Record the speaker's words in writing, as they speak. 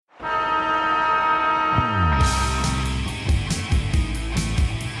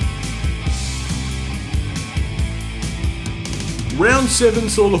Round 7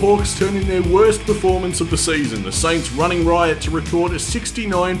 saw the Hawks turn in their worst performance of the season, the Saints running riot to record a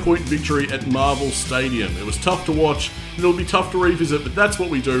 69-point victory at Marvel Stadium. It was tough to watch, and it'll be tough to revisit, but that's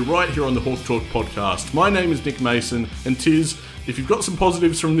what we do right here on the Hawk Talk podcast. My name is Nick Mason, and Tiz, if you've got some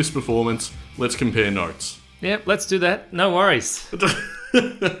positives from this performance, let's compare notes. Yep, let's do that. No worries.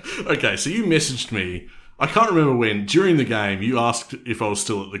 Okay, so you messaged me, I can't remember when, during the game, you asked if I was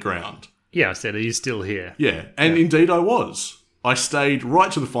still at the ground. Yeah, I said, are you still here? Yeah, and indeed I was. I stayed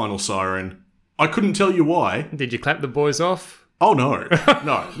right to the final siren. I couldn't tell you why. Did you clap the boys off? Oh, no.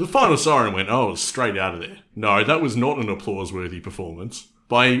 No. The final siren went, I was straight out of there. No, that was not an applause-worthy performance.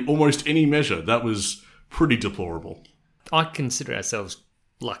 By almost any measure, that was pretty deplorable. I consider ourselves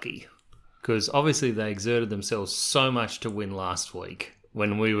lucky, because obviously they exerted themselves so much to win last week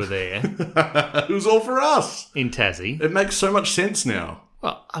when we were there. It was all for us. In Tassie. It makes so much sense now.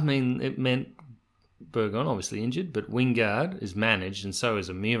 Well, I mean, it meant Burgon obviously injured, but Wingard is managed, and so is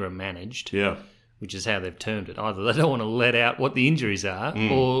Amira managed. Yeah. Which is how they've termed it. Either they don't want to let out what the injuries are,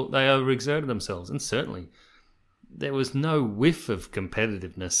 or they overexerted themselves. And certainly, there was no whiff of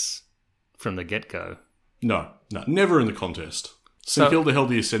competitiveness from the get-go. No, never in the contest. St Kilda held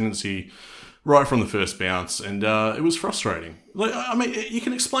the ascendancy right from the first bounce, and it was frustrating. Like, I mean, you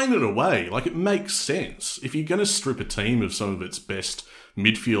can explain it away. Like, it makes sense. If you're going to strip a team of some of its best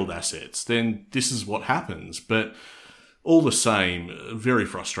midfield assets, then this is what happens. But all the same, very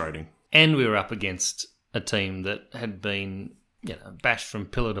frustrating. And we were up against a team that had been, bashed from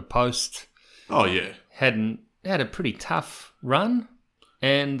pillar to post. Oh, yeah. Had a pretty tough run,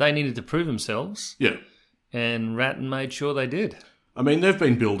 and they needed to prove themselves. Yeah. And Ratton made sure they did. I mean, they've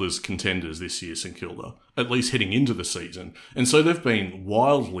been billed as contenders this year, St Kilda, at least heading into the season. And so they've been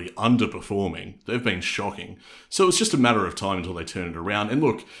wildly underperforming. They've been shocking. So it's just a matter of time until they turn it around. And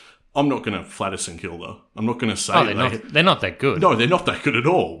look, I'm not going to flatter St Kilda. I'm not going to say they're not that good. No, they're not that good at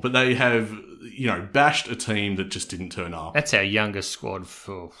all. But they have, bashed a team that just didn't turn up. That's our youngest squad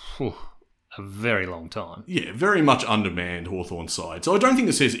for a very long time. Yeah, very much undermanned Hawthorn side. So I don't think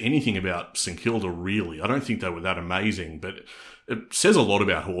it says anything about St Kilda, really. I don't think they were that amazing, but it says a lot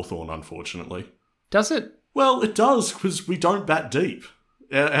about Hawthorn, unfortunately. Does it? Well, it does, because we don't bat deep.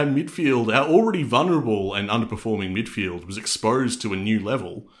 Our midfield, our already vulnerable and underperforming midfield, was exposed to a new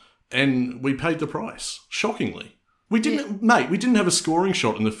level, and we paid the price, shockingly. We didn't have a scoring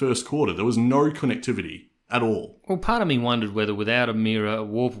shot in the first quarter. There was no connectivity at all. Well, part of me wondered whether without Amira,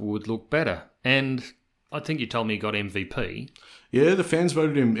 Warple would look better. And I think you told me he got MVP. Yeah, the fans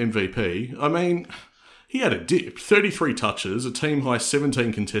voted him MVP. I mean, he had a dip. 33 touches, a team high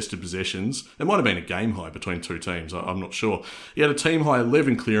 17 contested possessions. It might have been a game high between two teams, I'm not sure. He had a team high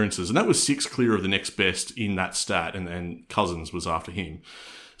 11 clearances, and that was 6 clear of the next best in that stat, and then Cousins was after him.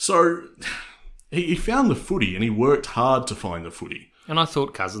 So he found the footy, and he worked hard to find the footy. And I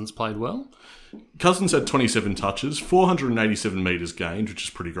thought Cousins played well. Cousins had 27 touches, 487 metres gained, which is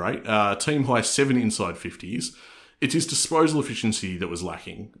pretty great. Team high 7 inside 50s. It's his disposal efficiency that was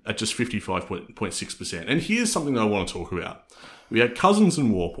lacking at just 55.6%. And here's something that I want to talk about. We had Cousins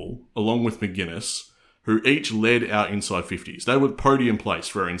and Warple, along with McGuinness, who each led our inside 50s. They were podium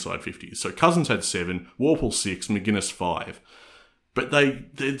placed for our inside 50s. So Cousins had 7, Warple 6, McGuinness 5. But their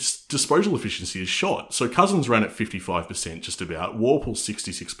disposal efficiency is shot. So Cousins ran at 55% just about, Warple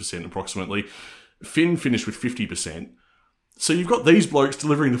 66% approximately, Finn finished with 50%. So you've got these blokes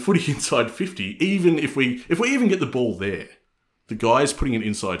delivering the footy inside 50, even if we even get the ball there. The guys putting it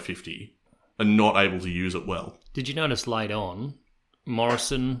inside 50 are not able to use it well. Did you notice late on,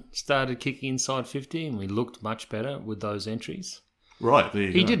 Morrison started kicking inside 50 and we looked much better with those entries? Right, there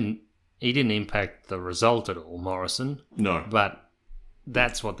you go. He didn't impact the result at all, Morrison. No. But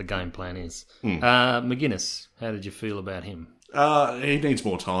that's what the game plan is. McGuinness, how did you feel about him? He needs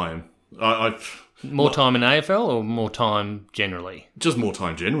more time. More time in AFL or more time generally? Just more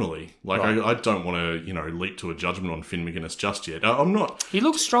time generally. Like, right. I don't want to, leap to a judgment on Finn McGuinness just yet. I'm not. He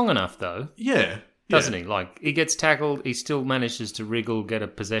looks strong enough, though. Yeah. Doesn't he? Like, he gets tackled, he still manages to wriggle, get a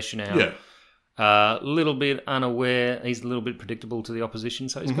possession out. Yeah. A little bit unaware, he's a little bit predictable to the opposition,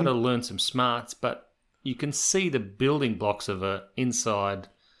 so he's got to learn some smarts, but you can see the building blocks of an inside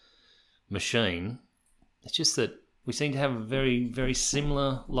machine. It's just that we seem to have a very, very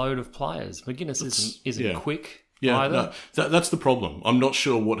similar load of players. McGuinness isn't quick either. No, that's the problem. I'm not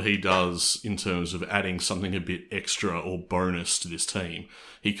sure what he does in terms of adding something a bit extra or bonus to this team.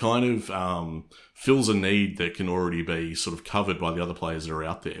 He kind of fills a need that can already be sort of covered by the other players that are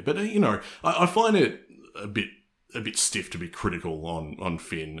out there. But, I find it a bit stiff to be critical on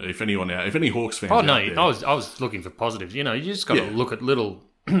Finn. If any Hawks fans out there... I was looking for positives. You just got to look at little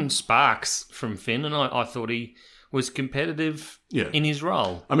sparks from Finn, and I thought he was competitive Yeah. in his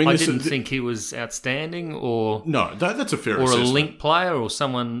role. I mean, I this didn't is- think he was outstanding or No, that's a fair a assessment. link player or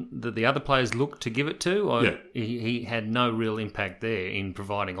someone that the other players looked to give it to. Or Yeah. he had no real impact there in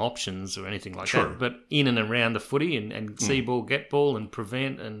providing options or anything like True. that. But in and around the footy and see ball, get ball and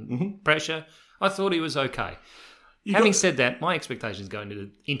prevent and pressure, I thought he was okay. Having said that, my expectations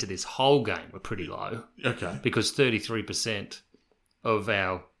going into this whole game were pretty low Okay. because 33% of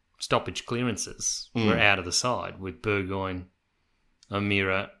our stoppage clearances were out of the side with Burgoyne,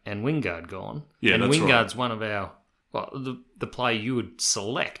 O'Meara and Wingard gone. Yeah, and that's Wingard's one of our, the player you would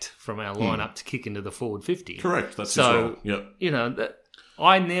select from our lineup to kick into the forward 50. Correct. That's So, his role. Yep. You know,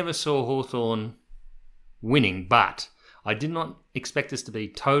 I never saw Hawthorn winning, but I did not expect us to be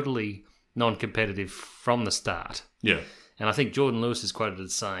totally non-competitive from the start. Yeah. And I think Jordan Lewis is quoted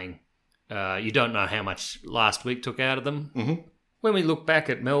as saying, you don't know how much last week took out of them. Mm-hmm. When we look back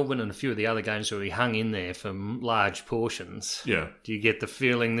at Melbourne and a few of the other games where we hung in there for large portions, Yeah. do you get the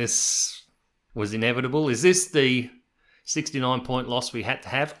feeling this was inevitable? Is this the 69-point loss we had to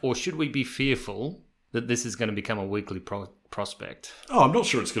have, or should we be fearful that this is going to become a weekly prospect? Oh, I'm not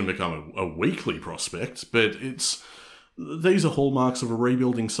sure it's going to become a weekly prospect, but these are hallmarks of a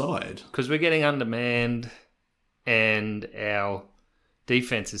rebuilding side. Because we're getting undermanned and our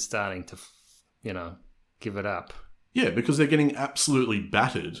defence is starting to, give it up. Yeah, because they're getting absolutely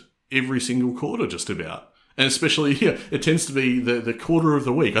battered every single quarter, just about. And especially, it tends to be the quarter of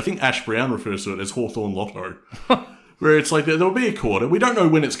the week. I think Ash Brown refers to it as Hawthorn Lotto, where it's like there'll be a quarter. We don't know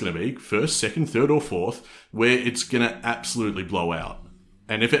when it's going to be, first, second, third, or fourth, where it's going to absolutely blow out.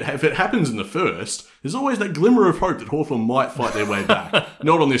 And if it happens in the first, there's always that glimmer of hope that Hawthorn might fight their way back.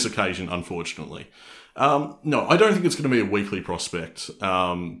 Not on this occasion, unfortunately. No, I don't think it's going to be a weekly prospect,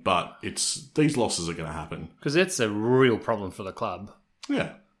 but these losses are going to happen. Because it's a real problem for the club.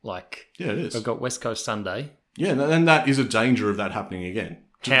 Yeah. Yeah, it is. We've got West Coast Sunday. Yeah, and that is a danger of that happening again.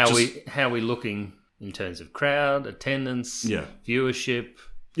 How are we looking in terms of crowd, attendance, viewership?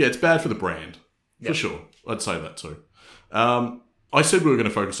 Yeah, it's bad for the brand, for sure. I'd say that too. I said we were going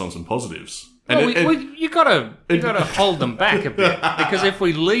to focus on some positives. You got to hold them back a bit, because if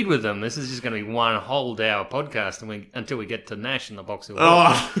we lead with them, this is just going to be one whole hour podcast, until we get to Nash in the Box Hill.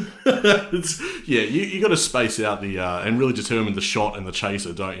 You got to space out and really determine the shot and the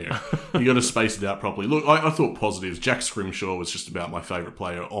chaser, don't you? You got to space it out properly. Look, I thought positives. Jack Scrimshaw was just about my favourite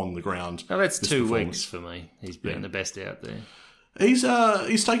player on the ground. Oh, that's 2 weeks for me. He's been the best out there. He's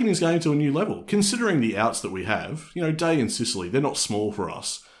taken his game to a new level, considering the outs that we have. Day and Sicily, they're not small for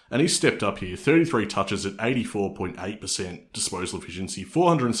us. And he's stepped up here, 33 touches at 84.8% disposal efficiency,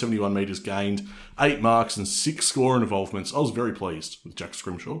 471 metres gained, 8 marks and 6 score involvements. I was very pleased with Jack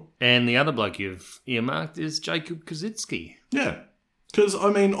Scrimshaw. And the other bloke you've earmarked is Jacob Kosicki. Yeah. Because,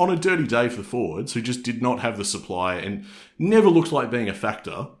 on a dirty day for the forwards, who just did not have the supply and never looked like being a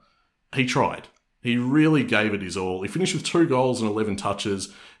factor, he tried. He really gave it his all. He finished with 2 goals and 11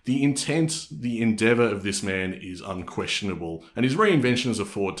 touches. The intent, the endeavour of this man is unquestionable. And his reinvention as a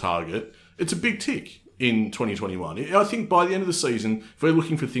forward target, it's a big tick in 2021. I think by the end of the season, if we're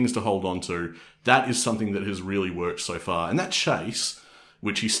looking for things to hold on to, that is something that has really worked so far. And that chase,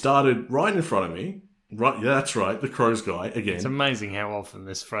 which he started right in front of me, that's right, the Crows guy, again. It's amazing how often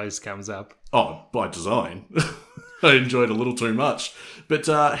this phrase comes up. Oh, by design. I enjoyed it a little too much.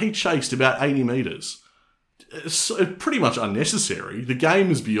 But he chased about 80 metres. It's pretty much unnecessary. The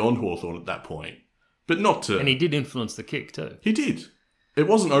game is beyond Hawthorn at that point. But not to... And he did influence the kick too. He did. It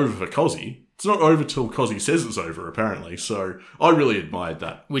wasn't over for Cozzy. It's not over till Cozzy says it's over, apparently. So I really admired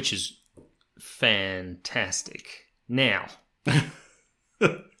that. Which is fantastic. Now,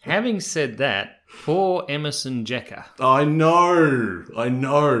 having said that, poor Emerson Jekka. I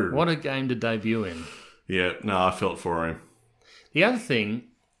know. What a game to debut in. Yeah, no, I felt for him. The other thing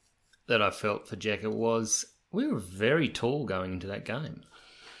that I felt for Jekka was we were very tall going into that game.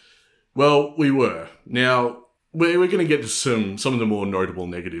 Well, we were. Now, we're going to get to some of the more notable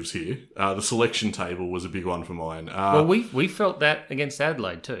negatives here. The selection table was a big one for mine. Well, we felt that against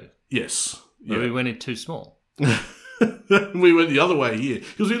Adelaide too. Yes. Yeah. We went in too small. We went the other way here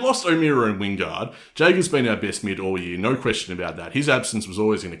because we lost O'Meara and Wingard. Jager's been our best mid all year, no question about that. His absence was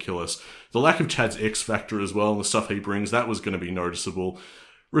always going to kill us. The lack of Chad's X factor as well and the stuff he brings, that was going to be noticeable.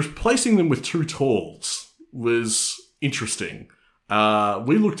 Replacing them with 2 talls was interesting.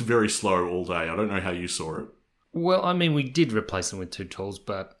 We looked very slow all day. I don't know how you saw it. Well, we did replace them with 2 talls,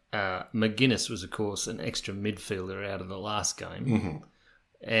 but McGuinness was, of course, an extra midfielder out of the last game. Mm-hmm.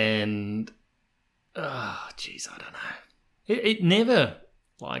 And, I don't know. It never,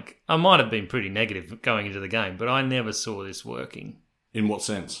 I might have been pretty negative going into the game, but I never saw this working. In what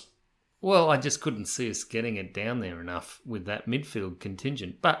sense? Well, I just couldn't see us getting it down there enough with that midfield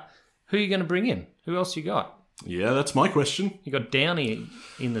contingent. But who are you going to bring in? Who else you got? Yeah, that's my question. You got Downey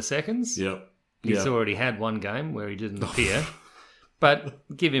in the seconds. Yep. He's already had one game where he didn't appear. But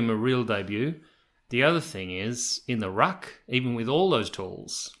give him a real debut. The other thing is, in the ruck, even with all those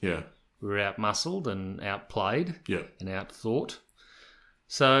tools, Yeah. we were out-muscled and outplayed Yeah. and out-thought.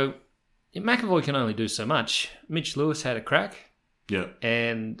 So McAvoy can only do so much. Mitch Lewis had a crack. Yeah.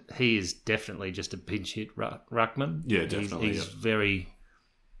 And he is definitely just a pinch hit ruckman. Yeah, definitely. He's very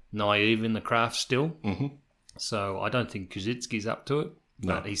naive in the craft still. Mm-hmm. So I don't think Kuzitsky's up to it.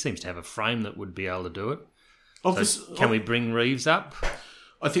 No. But he seems to have a frame that would be able to do it. So Can we bring Reeves up?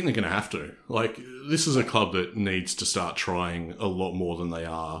 I think they're going to have to. Like, this is a club that needs to start trying a lot more than they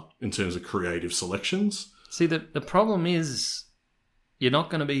are in terms of creative selections. See, the problem is you're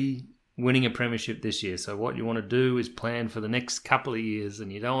not going to be winning a premiership this year. So what you want to do is plan for the next couple of years,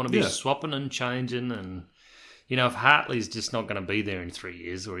 and you don't want to be swapping and changing. And, you know, if Hartley's just not going to be there in 3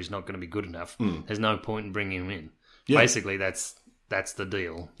 years or he's not going to be good enough, there's no point in bringing him in. Yeah. Basically, that's the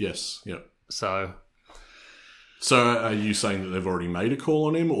deal. Yes, yeah. So are you saying that they've already made a call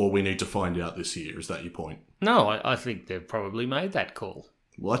on him, or we need to find out this year? Is that your point? no, I think they've probably made that call.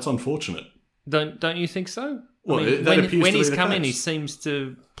 Well, that's unfortunate. Don't you think so? Well, I mean, that appears to when be he's the come in, he case. seems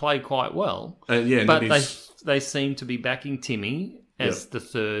to play quite well. Yeah, But and he's- they seem to be backing Timmy as the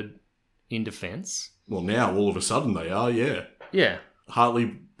third in defence. well, now all of a sudden they are, yeah. Yeah. Hartley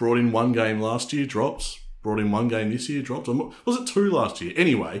brought in one game last year, drops. Brought in one game this year, dropped. Was it 2 last year?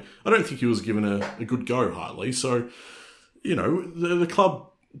 Anyway, I don't think he was given a good go, Hartley. So, you know, the club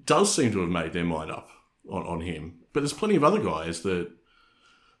does seem to have made their mind up on him. But there's plenty of other guys that,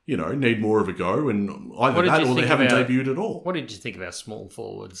 you know, need more of a go, and either What did that you or they think haven't about- debuted at all. What did you think of our small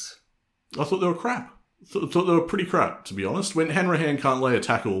forwards? I thought they were crap. Thought they were pretty crap, to be honest. When Hanrahan can't lay a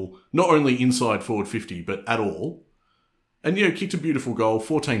tackle, not only inside forward 50, but at all. And, you know, kicked a beautiful goal,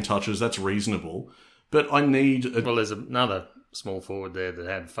 14 touches, that's reasonable. But I need a... Well, there's another small forward there that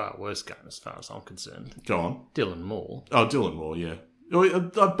had a far worse game as far as I'm concerned. Go on. Dylan Moore. Oh, Dylan Moore, yeah.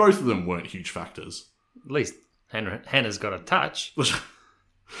 Both of them weren't huge factors. At least Hannah's got a touch.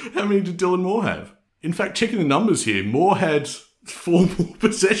 How many did Dylan Moore have? In fact, checking the numbers here, Moore had 4 more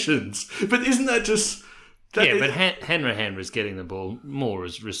possessions. But isn't that just... Yeah, but Hanrahan was getting the ball. Moore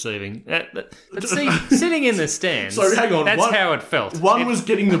was receiving. But see, sitting in the stands, So, hang on, that's how it felt. One was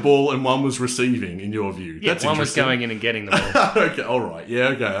getting the ball and one was receiving, in your view. Yeah, That's one was interesting. going in and getting the ball. Okay, all right. Yeah,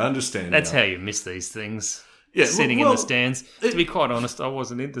 okay, I understand. That's now. how you miss these things. Yeah, Sitting in well, the stands. To be quite honest, I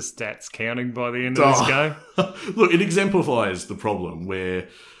wasn't into stats counting by the end of this game. Look, it exemplifies the problem where,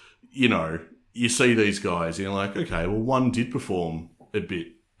 you know, you see these guys and you're like, okay, well, one did perform a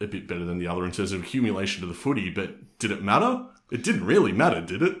bit better than the other in terms of accumulation to the footy, but did it matter? It didn't really matter,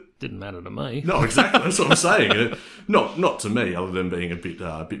 did it? Didn't matter to me. No, exactly. That's what I'm saying. Not to me, other than being a bit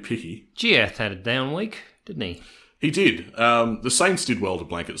picky. Giath had a down week, didn't he? He did. The Saints did well to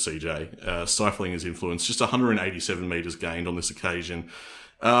blanket CJ, stifling his influence. Just 187 metres gained on this occasion.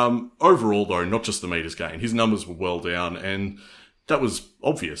 Overall, though, not just the metres gained, his numbers were well down, and that was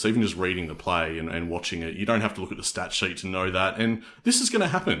obvious. Even just reading the play and watching it, you don't have to look at the stat sheet to know that. And this is going to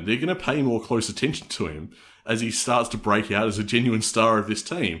happen. They're going to pay more close attention to him as he starts to break out as a genuine star of this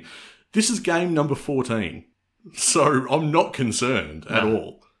team. This is game number 14, so I'm not concerned at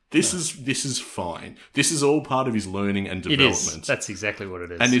all. This is fine. This is all part of his learning and It development. is. That's exactly what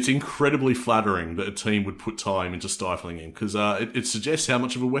it is. And it's incredibly flattering that a team would put time into stifling him, because it suggests how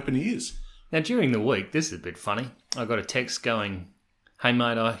much of a weapon he is. Now, during the week, this is a bit funny. I got a text going, hey,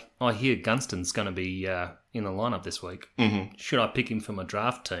 mate, I hear Gunston's going to be in the lineup this week. Mm-hmm. Should I pick him for my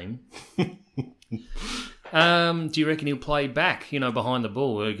draft team? Do you reckon he'll play back, behind the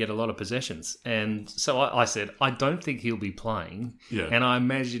ball, or get a lot of possessions? And so I said, I don't think he'll be playing, and I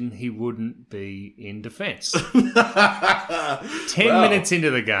imagine he wouldn't be in defence. 10 minutes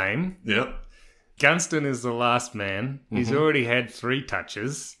into the game, Yep. Gunston is the last man. Mm-hmm. He's already had 3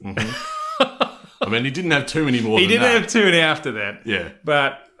 touches. Mm-hmm. I mean, he didn't have too many more He than didn't that. have 2 after that. Yeah.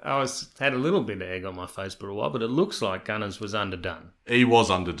 But I had a little bit of egg on my face for a while, but it looks like Gunners was underdone. He was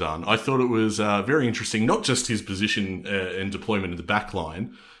underdone. I thought it was very interesting, not just his position and deployment in the back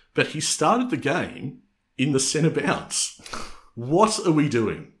line, but he started the game in the centre bounce. What are we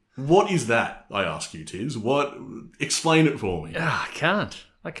doing? What is that, I ask you, Tiz? Explain it for me. I can't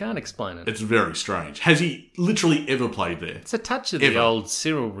explain it. It's very strange. Has he literally ever played there? It's a touch of the old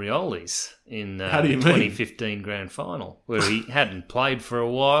Cyril Riolis in the How do you mean? 2015 Grand Final, where he hadn't played for a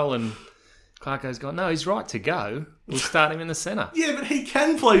while and Clarko's gone, no, he's right to go. We'll start him in the centre. Yeah, but he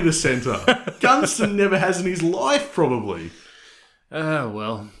can play the centre. Gunston never has in his life, probably.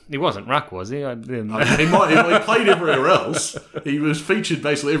 Well, he wasn't ruck, was he? I mean, he played everywhere else. He was featured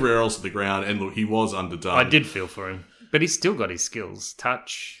basically everywhere else at the ground, and look, he was underdone. I did feel for him, but he's still got his skills,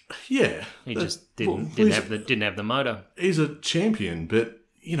 touch. Yeah, He just didn't have the motor. He's a champion, but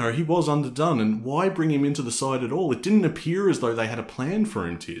he was underdone, and why bring him into the side at all? It didn't appear as though they had a plan for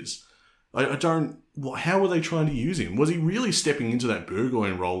him, Tiz. I don't. How were they trying to use him? Was he really stepping into that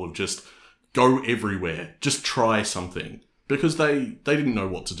Burgoyne role of just go everywhere, just try something? Because they didn't know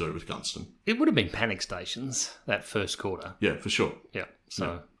what to do with Gunston. It would have been panic stations that first quarter. Yeah, for sure. Yeah.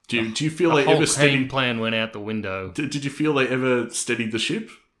 So do you feel they whole ever game plan went out the window. Did you feel they ever steadied the ship?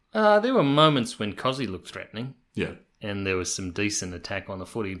 There were moments when Cozzy looked threatening. Yeah. And there was some decent attack on the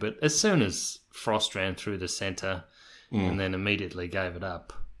footy, but as soon as Frost ran through the centre and then immediately gave it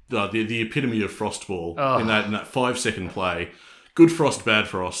up. The epitome of Frost ball in that 5-second play. Good Frost, bad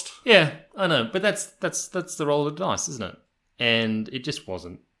Frost. Yeah, I know, but that's the roll of the dice, isn't it? And it just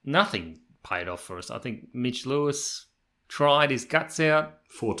wasn't. Nothing paid off for us. I think Mitch Lewis tried his guts out.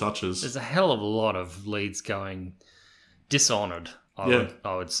 4 touches. There's a hell of a lot of leads going dishonoured, I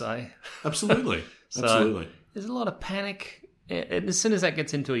would say. Absolutely. So Absolutely. There's a lot of panic. And as soon as that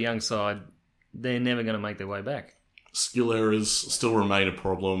gets into a young side, they're never going to make their way back. Skill errors still remain a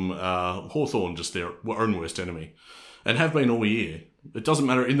problem. Hawthorn just their own worst enemy. And have been all year. It doesn't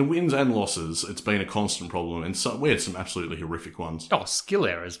matter. In the wins and losses, it's been a constant problem. And so we had some absolutely horrific ones. Oh, skill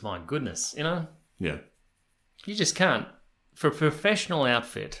errors, my goodness. Yeah. You just can't. For a professional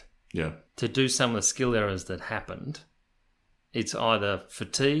outfit to do some of the skill errors that happened, it's either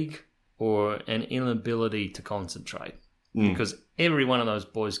fatigue or an inability to concentrate. Because every one of those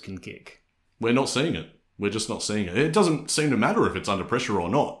boys can kick. We're not seeing it. We're just not seeing it. It doesn't seem to matter if it's under pressure or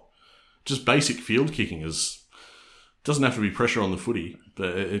not. Just basic field kicking doesn't have to be pressure on the footy,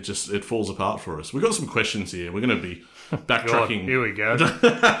 but it falls apart for us. We've got some questions here. We're going to be backtracking. God, here we go.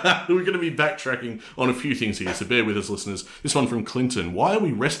 We're going to be backtracking on a few things here, so bear with us, listeners. This one from Clinton. Why are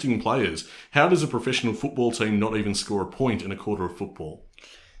we resting players? How does a professional football team not even score a point in a quarter of football?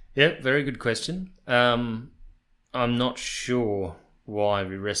 Yeah, very good question. I'm not sure why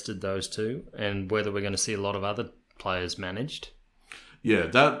we rested those two and whether we're going to see a lot of other players managed. Yeah,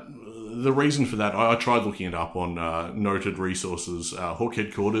 the reason for that, I tried looking it up on noted resources, Hawk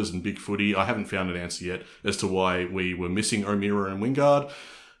Headquarters and Big Footy. I haven't found an answer yet as to why we were missing O'Meara and Wingard.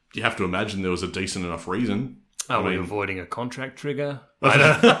 You have to imagine there was a decent enough reason. Are we avoiding a contract trigger?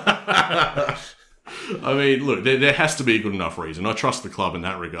 I mean, look, there has to be a good enough reason. I trust the club in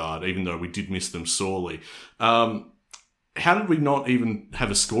that regard, even though we did miss them sorely. How did we not even have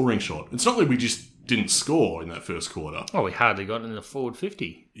a scoring shot? It's not like we just didn't score in that first quarter. Oh, we hardly got in the forward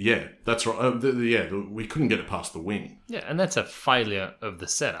 50. Yeah, that's right. We couldn't get it past the wing. Yeah, and that's a failure of the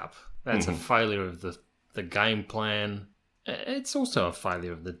setup. That's a failure of the game plan. It's also a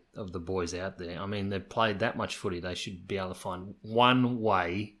failure of the boys out there. I mean, they've played that much footy. They should be able to find one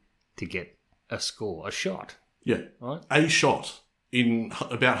way to get a score, a shot. Yeah, right? A shot in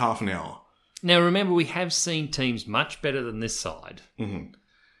about half an hour. Now, remember, we have seen teams much better than this side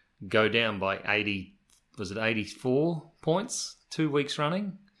go down by 84 points 2 weeks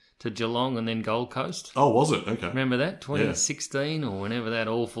running to Geelong and then Gold Coast. Oh, was it? Okay. Remember that? 2016 or whenever that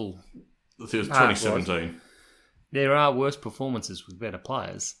awful... I think it was 2017. There are worse performances with better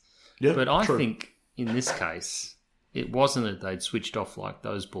players. Yeah, but I think in this case, it wasn't that they'd switched off like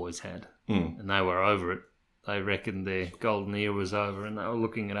those boys had and they were over it. They reckoned their golden era was over and they were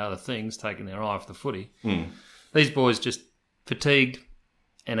looking at other things, taking their eye off the footy. These boys just fatigued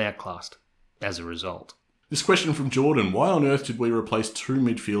and outclassed as a result. This question from Jordan. Why on earth did we replace 2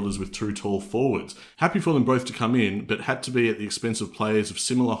 midfielders with 2 tall forwards? Happy for them both to come in, but had to be at the expense of players of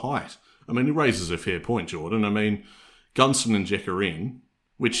similar height. I mean, he raises a fair point, Jordan. I mean, Gunston and Jack are in,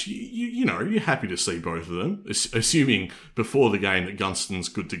 which, you're happy to see both of them, assuming before the game that Gunston's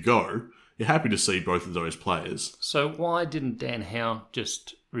good to go. You're happy to see both of those players. So why didn't Dan Howe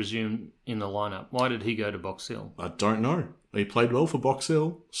just resume in the lineup? Why did he go to Box Hill? I don't know. He played well for Box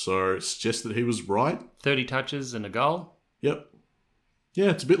Hill, so it suggests that he was right. 30 touches and a goal? Yep.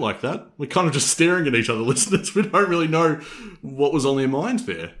 Yeah, it's a bit like that. We're kind of just staring at each other, listeners. We don't really know what was on their minds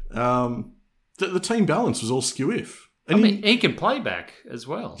there. The team balance was all skew-if. And he can play back as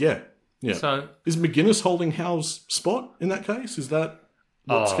well. Yeah. So is McGuinness holding Howe's spot in that case? Is that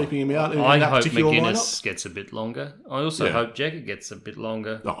what's keeping him out in that particular lineup? I hope McGuinness gets a bit longer. I also hope Jacket gets a bit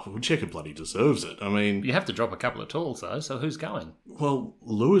longer. Oh, well, Jacket bloody deserves it. I mean... You have to drop a couple of tools, though, so who's going? Well,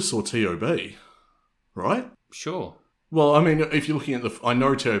 Lewis or TOB, right? Sure. Well, I mean, if you're looking at I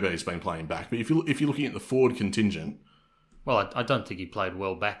know TOB's been playing back, but if you're looking at the forward contingent, Well, I don't think he played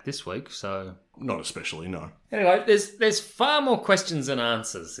well back this week, so... Not especially, no. Anyway, there's far more questions than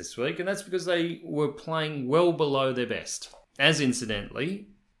answers this week, and that's because they were playing well below their best. As incidentally,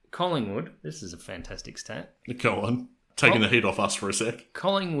 Collingwood, this is a fantastic stat. Go on. Taking the heat off us for a sec.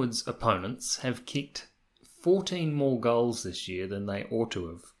 Collingwood's opponents have kicked 14 more goals this year than they ought to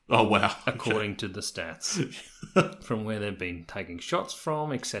have. Oh, wow. According to the stats. From where they've been taking shots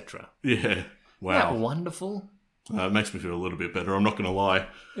from, etc. Yeah. Wow. Isn't that wonderful? It makes me feel a little bit better, I'm not going to lie.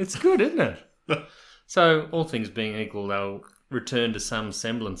 It's good, isn't it? So, all things being equal, they'll return to some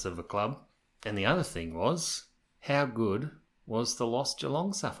semblance of a club. And the other thing was, how good was the loss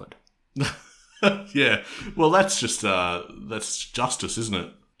Geelong suffered? Yeah. Well, that's just that's justice, isn't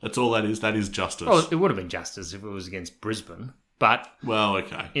it? That's all that is. That is justice. Well, it would have been justice if it was against Brisbane. But well,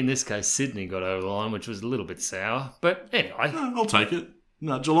 okay. In this case, Sydney got over the line, which was a little bit sour. But anyway. No, I'll take it.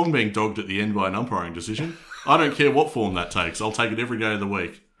 No, Geelong being dogged at the end by an umpiring decision. I don't care what form that takes. I'll take it every day of the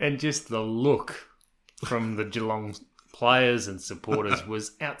week. And just the look from the Geelong players and supporters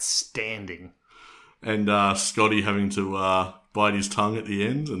was outstanding. And Scotty having to bite his tongue at the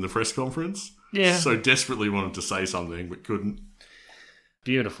end in the press conference. Yeah. So desperately wanted to say something, but couldn't.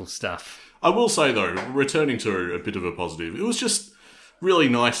 Beautiful stuff. I will say, though, returning to a bit of a positive, it was just really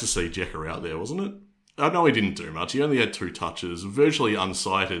nice to see Jekker out there, wasn't it? I know he didn't do much. He only had 2 touches, virtually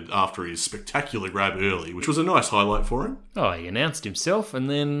unsighted after his spectacular grab early, which was a nice highlight for him. Oh, he announced himself and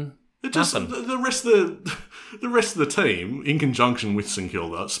then nothing. The rest of the team, in conjunction with St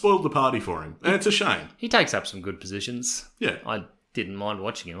Kilda, spoiled the party for him, and it's a shame. He takes up some good positions. Yeah. I didn't mind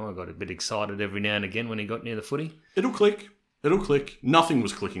watching him. I got a bit excited every now and again when he got near the footy. It'll click. Nothing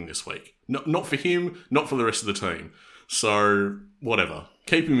was clicking this week. Not for him, not for the rest of the team. So, whatever.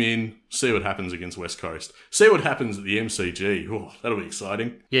 Keep him in, see what happens against West Coast. See what happens at the MCG. Oh, that'll be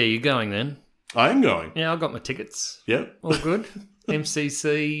exciting. Yeah, you're going then? I am going. Yeah, I got my tickets. Yep. All good.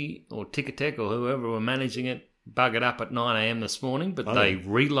 MCC or Ticketek or whoever were managing it buggered up at 9 a.m. this morning, but they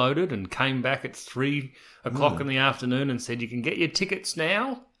reloaded and came back at 3 o'clock in the afternoon and said, you can get your tickets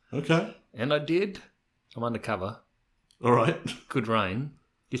now. Okay. And I did. I'm undercover. All right. Good rain.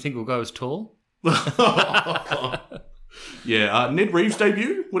 Do you think we'll go as tall? Yeah. Ned Reeves'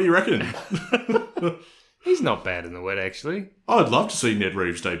 debut? What do you reckon? He's not bad in the wet, actually. I'd love to see Ned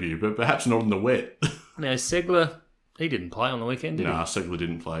Reeves' debut, but perhaps not in the wet. Now, Segler, he didn't play on the weekend, did he? Nah, Segler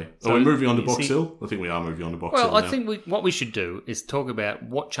didn't play. So are we moving on to Box Hill? I think we are moving on to Box Hill now. now. I think what we should do is talk about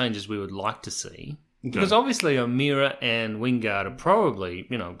what changes we would like to see. Okay. Because obviously O'Meara and Wingard are probably,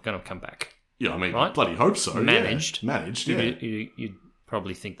 going to come back. Yeah, I mean, bloody hope so. Managed. Yeah. Managed, yeah. You'd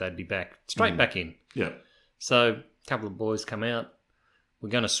probably think they'd be back, straight back in. Yeah. So, a couple of boys come out. We're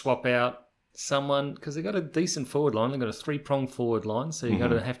going to swap out someone, because they've got a decent forward line. They've got a 3-pronged forward line, so you're going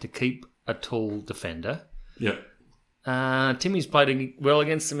to have to keep a tall defender. Yeah. Timmy's played well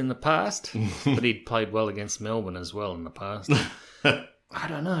against them in the past, but he'd played well against Melbourne as well in the past. I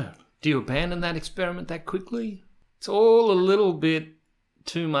don't know. Do you abandon that experiment that quickly? It's all a little bit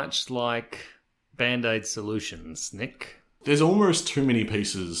too much like Band-Aid solutions, Nick. There's almost too many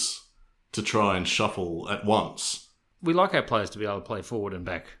pieces to try and shuffle at once. We like our players to be able to play forward and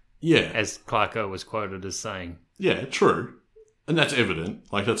back. Yeah. As Clarko was quoted as saying. Yeah, true. And that's evident.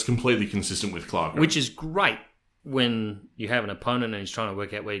 That's completely consistent with Clarko. Which is great when you have an opponent and he's trying to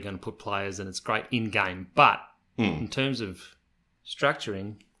work out where you're going to put players, and it's great in-game. But in terms of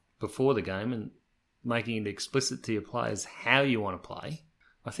structuring before the game and making it explicit to your players how you want to play,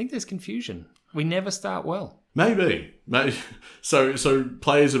 I think there's confusion. We never start well. Maybe. So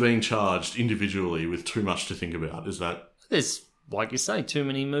players are being charged individually with too much to think about. Is that... There's, like you say, too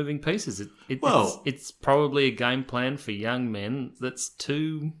many moving pieces. It's probably a game plan for young men that's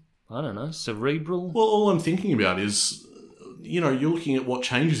too, I don't know, cerebral. Well, all I'm thinking about is, you're looking at what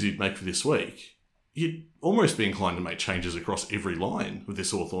changes you'd make for this week. You'd almost be inclined to make changes across every line with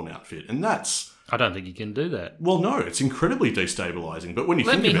this Hawthorn outfit. And that's... I don't think you can do that. Well, no, it's incredibly destabilising. But when you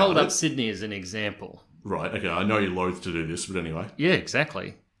think about it... Let me hold up Sydney as an example. Right, okay, I know you're loath to do this, but anyway. Yeah,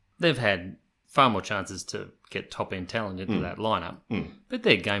 exactly. They've had far more chances to get top-end talent into that lineup, but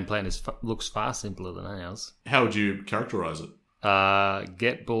their game plan looks far simpler than ours. How would you characterise it?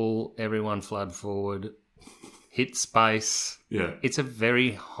 Get ball, everyone flood forward, hit space. Yeah. It's a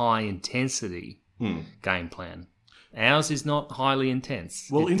very high-intensity game plan. Ours is not highly intense.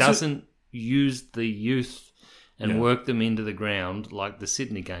 Well, it doesn't use the youth and work them into the ground like the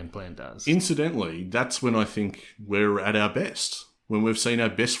Sydney game plan does. Incidentally, that's when I think we're at our best. When we've seen our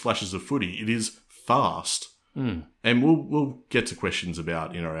best flashes of footy, it is fast. And we'll get to questions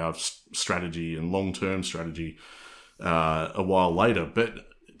about our strategy and long-term strategy a while later. But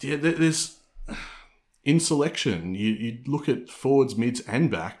there's in selection, you look at forwards, mids and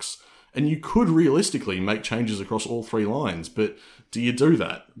backs, and you could realistically make changes across all three lines. But do you do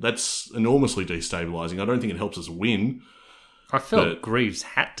that? That's enormously destabilising. I don't think it helps us win. I felt Greaves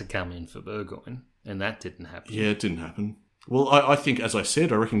had to come in for Burgoyne, and that didn't happen. Yeah, it didn't happen. Well, I think, as I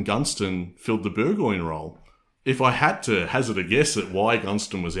said, I reckon Gunston filled the Burgoyne role. If I had to hazard a guess at why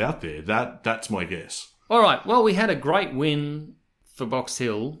Gunston was out there, that's my guess. All right, well, we had a great win for Box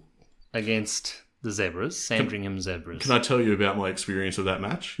Hill against the Zebras, Sandringham Zebras. Can I tell you about my experience of that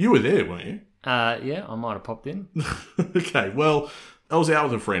match? You were there, weren't you? Yeah, I might have popped in. Okay, well, I was out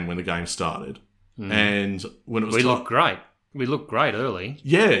with a friend when the game started. And when it was... We looked great. We looked great early.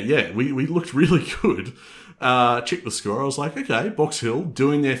 Yeah, we looked really good. Checked the score. I was like, okay, Box Hill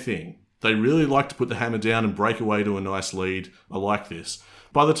doing their thing. They really like to put the hammer down and break away to a nice lead. I like this.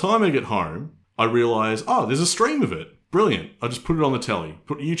 By the time I get home, I realise, there's a stream of it. Brilliant. I just put it on the telly.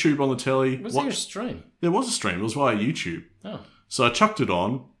 Put YouTube on the telly. Was there a stream? There was a stream. It was via YouTube. Oh. So I chucked it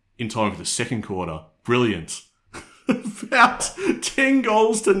on in time for the second quarter. Brilliant. About 10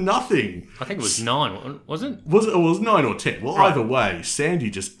 goals to nothing. I think it was 9, wasn't it? It was 9 or 10. Well, Either way, Sandy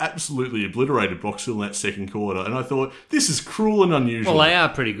just absolutely obliterated Box Hill in that second quarter. And I thought, this is cruel and unusual. Well, they are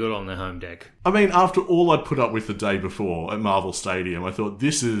pretty good on their home deck. I mean, after all I'd put up with the day before at Marvel Stadium, I thought,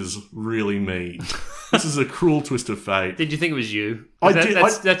 this is really mean. This is a cruel twist of fate. Did you think it was you?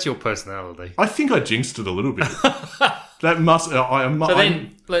 That's your personality. I think I jinxed it a little bit. That must... So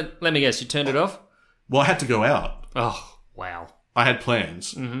then, let me guess, you turned it off? Well, I had to go out. Oh, wow. I had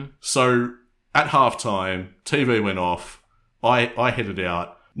plans. Mm-hmm. So at halftime, TV went off. I headed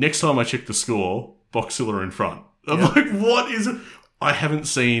out. Next time I checked the score, Box Hill are in front. I'm like, what is it? I haven't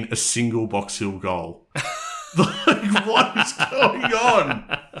seen a single Box Hill goal. Like, what is going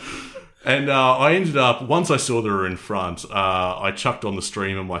on? And I ended up, once I saw they were in front, I chucked on the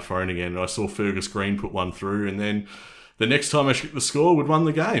stream on my phone again and I saw Fergus Green put one through, and then the next time I checked the score, we'd won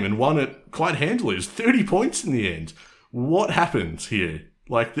the game and won it quite handily. It was 30 points in the end. What happened here?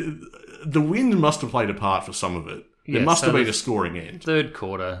 Like, the wind must have played a part for some of it. There must have been a scoring end. Third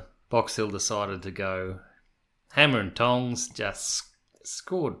quarter, Box Hill decided to go hammer and tongs, just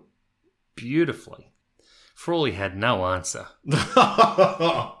scored beautifully. Frawley had no answer. It's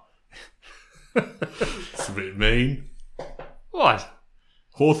a bit mean. What?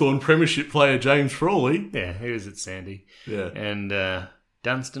 Hawthorn Premiership player James Frawley. Yeah, he was at Sandy. Yeah. And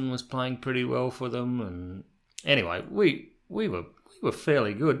Dunstan was playing pretty well for them. And anyway, we were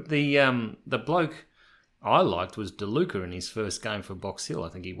fairly good. The bloke I liked was DeLuca in his first game for Box Hill. I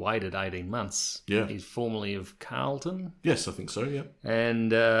think he waited 18 months. Yeah. He's formerly of Carlton. Yes, I think so, yeah.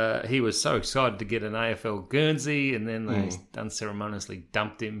 And he was so excited to get an AFL Guernsey, and then they unceremoniously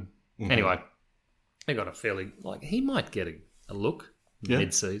dumped him. Mm-hmm. Anyway, they got a fairly... he might get a look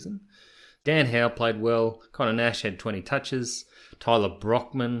mid-season. Dan Howe played well. Connor Nash had 20 touches. Tyler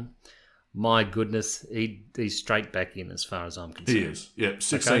Brockman... My goodness, he's straight back in as far as I'm concerned. He is. Yeah,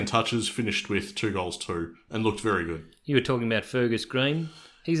 16 touches, finished with 2 goals too, and looked very good. You were talking about Fergus Green.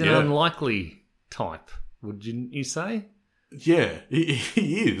 He's an unlikely type, would you say? Yeah, he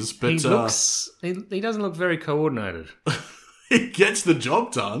is, but... He doesn't look very coordinated. He gets the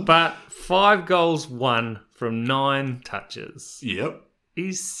job done. But 5 goals won from 9 touches. Yep.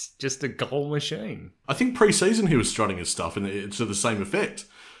 He's just a goal machine. I think pre-season he was strutting his stuff, and it's to the same effect.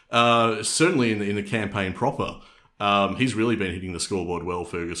 Certainly in the campaign proper, he's really been hitting the scoreboard well,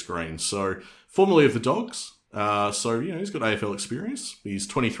 Fergus Green. So, formerly of the Dogs. He's got AFL experience. He's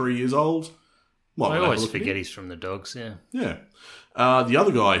 23 years old. I always forget he's from the Dogs, yeah. Yeah. The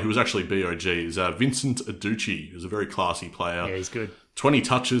other guy who was actually BOG is Vincent Aducci, who's a very classy player. Yeah, he's good. 20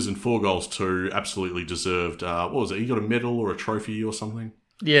 touches and 4 goals too. Absolutely deserved. What was it? He got a medal or a trophy or something?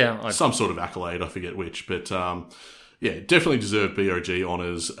 Yeah. Some sort of accolade, I forget which. But... yeah, definitely deserved BOG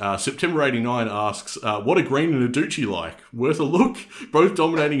honours. September 89 asks, what are Green and Aducci like? Worth a look? Both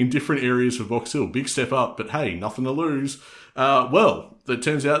dominating in different areas for Box Hill. Big step up, but hey, nothing to lose. Well, it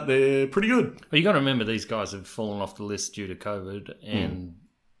turns out they're pretty good. Well, you got to remember these guys have fallen off the list due to COVID and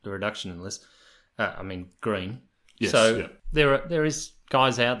the reduction in the list. Green. Yes, so there is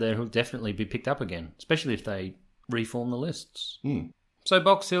guys out there who'll definitely be picked up again, especially if they reform the lists. So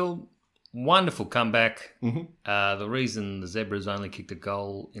Box Hill... wonderful comeback. Mm-hmm. The reason the Zebras only kicked a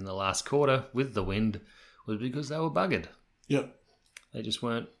goal in the last quarter with the wind was because they were buggered. Yep. They just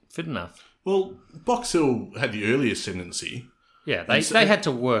weren't fit enough. Well, Box Hill had the early ascendancy. Yeah, they had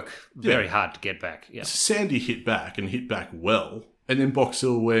to work very hard to get back. Yeah. Sandy hit back and hit back well. And then Box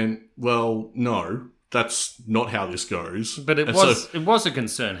Hill went, well, no, that's not how this goes. But it was a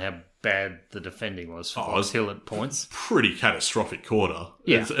concern how bad the defending was for Oh, Box Hill at points. Pretty catastrophic quarter.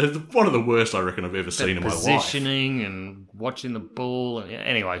 Yeah. It's one of the worst I reckon I've ever seen in my life. Positioning and watching the ball. And,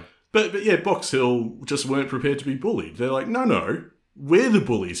 anyway. But yeah, Box Hill just weren't prepared to be bullied. They're like, no, we're the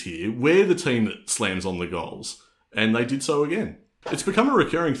bullies here. We're the team that slams on the goals. And they did so again. It's become a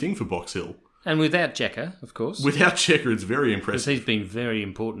recurring thing for Box Hill. And without Checker, of course. Without Checker, it's very impressive. Because he's been very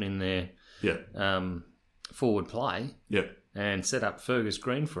important in their forward play. Yeah. And set up Fergus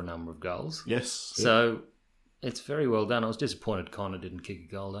Green for a number of goals. Yes. So it's very well done. I was disappointed Connor didn't kick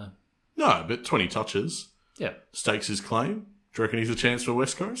a goal, though. No, but 20 touches. Yeah. Stakes his claim. Do you reckon he's a chance for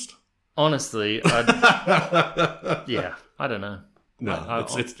West Coast? Honestly, I don't know. No,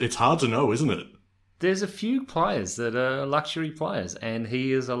 it's hard to know, isn't it? There's a few players that are luxury players, and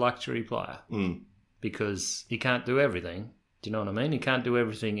he is a luxury player because he can't do everything. Do you know what I mean? He can't do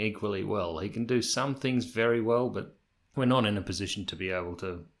everything equally well. He can do some things very well, but we're not in a position to be able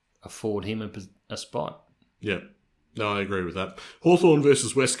to afford him a spot. Yeah. No, I agree with that. Hawthorn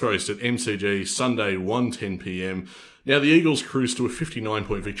versus West Coast at MCG, Sunday, 1:10pm. Now, the Eagles cruised to a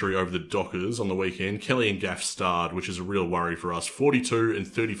 59-point victory over the Dockers on the weekend. Kelly and Gaff starred, which is a real worry for us. 42 and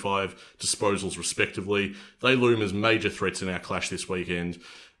 35 disposals, respectively. They loom as major threats in our clash this weekend.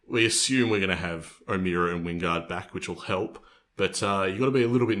 We assume we're going to have O'Meara and Wingard back, which will help. But you've got to be a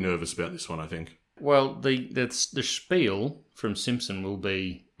little bit nervous about this one, I think. Well, the spiel from Simpson will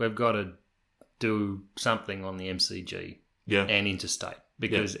be, we've got to do something on the MCG and interstate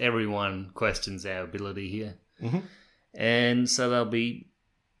because everyone questions our ability here. Mm-hmm. And so they'll be,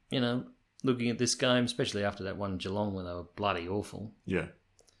 looking at this game, especially after that one in Geelong where they were bloody awful. Yeah.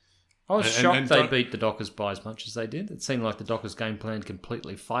 I was shocked they beat the Dockers by as much as they did. It seemed like the Dockers game plan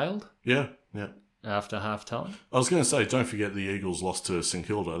completely failed. Yeah. After half-time. I was going to say, don't forget the Eagles lost to St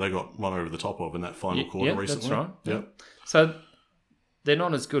Kilda. They got run over the top of in that final quarter recently. That's right. Yeah. So they're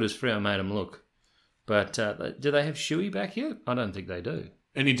not as good as Freo made them look. But do they have Shuey back yet? I don't think they do.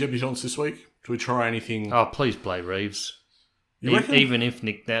 Any debutants this week? Do we try anything? Oh, please play Reeves. Even if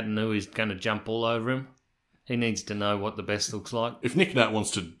Nick Naitanui is going to jump all over him, he needs to know what the best looks like. If Nick Nat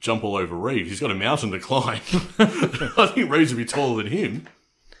wants to jump all over Reeves, he's got a mountain to climb. I think Reeves would be taller than him.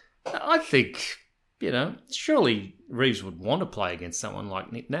 I think, surely Reeves would want to play against someone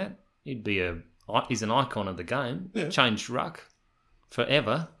like Nick Nat. He's an icon of the game. Yeah. Changed ruck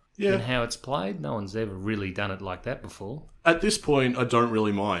forever. Yeah. And how it's played. No one's ever really done it like that before. At this point, I don't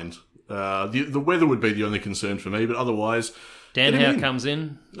really mind. The weather would be the only concern for me, but otherwise... Dan Howe comes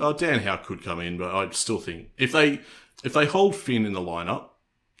in. Oh, Dan Howe could come in, but I still think... If they hold Finn in the lineup,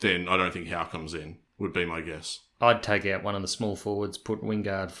 then I don't think Howe comes in, would be my guess. I'd take out one of the small forwards, put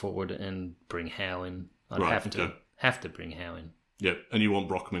Wingard forward and bring Howe in. I'd have to bring Howe in. Yep, and you want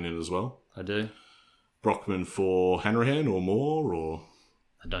Brockman in as well? I do. Brockman for Hanrahan or Moore, or...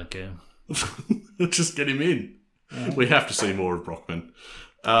 I don't care. Just get him in. Yeah. We have to see more of Brockman.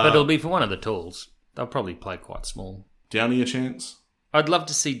 But it'll be for one of the tools. They'll probably play quite small. Downey a chance? I'd love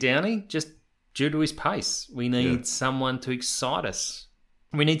to see Downey, just due to his pace. We need someone to excite us.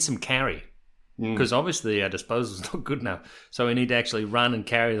 We need some carry. Because obviously our disposal is not good enough. So we need to actually run and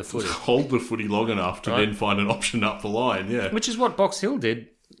carry the footy. Hold the footy long enough to then find an option up the line, yeah. Which is what Box Hill did.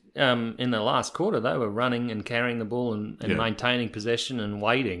 In the last quarter, they were running and carrying the ball and maintaining possession and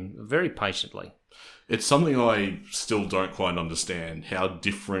waiting very patiently. It's something I still don't quite understand, how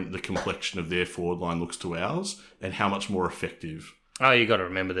different the complexion of their forward line looks to ours and how much more effective. Oh, you got to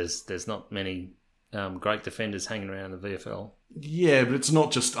remember there's not many great defenders hanging around the VFL. Yeah, but it's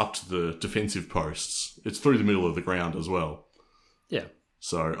not just up to the defensive posts. It's through the middle of the ground as well. Yeah.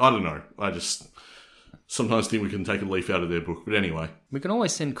 So, I don't know. I just... sometimes think we can take a leaf out of their book, but anyway. We can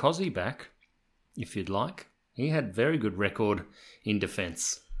always send Cozzy back, if you'd like. He had very good record in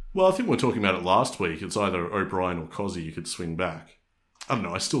defence. Well, I think we were talking about it last week. It's either O'Brien or Cozzy you could swing back. I don't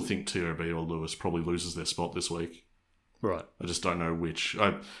know. I still think TOB or Lewis probably loses their spot this week. Right. I just don't know which.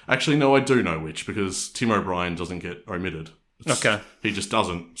 I do know which, because Tim O'Brien doesn't get omitted. Okay. He just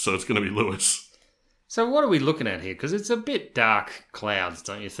doesn't, so it's going to be Lewis. So what are we looking at here? Because it's a bit dark clouds,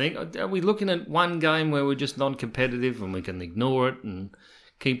 don't you think? Are we looking at one game where we're just non-competitive and we can ignore it and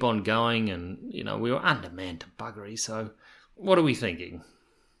keep on going and, we were undermanned to buggery, so what are we thinking?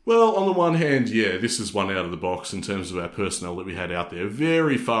 Well, on the one hand, this is one out of the box in terms of our personnel that we had out there.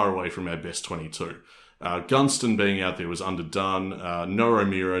 Very far away from our best 22. Gunston being out there was underdone. No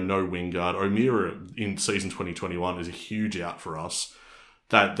O'Meara, no Wingard. O'Meara in season 2021 is a huge out for us.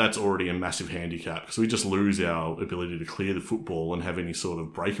 That's already a massive handicap because we just lose our ability to clear the football and have any sort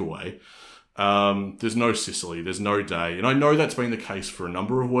of breakaway. There's no Sicily, there's no Day. And I know that's been the case for a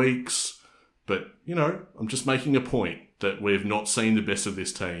number of weeks, But, I'm just making a point that we've not seen the best of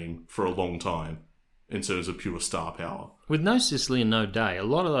this team for a long time in terms of pure star power. With no Sicily and no Day, a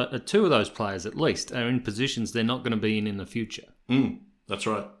lot of two of those players at least are in positions they're not going to be in the future. That's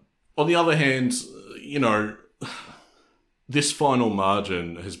right. On the other hand, this final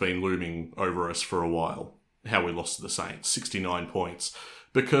margin has been looming over us for a while. How we lost to the Saints, 69 points.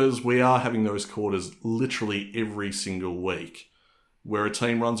 Because we are having those quarters literally every single week where a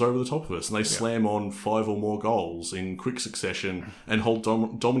team runs over the top of us and they slam on 5 or more goals in quick succession and hold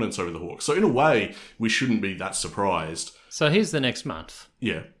dominance over the Hawks. So in a way, we shouldn't be that surprised. So here's the next month.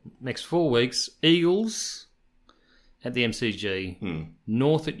 Yeah. Next 4 weeks, Eagles at the MCG,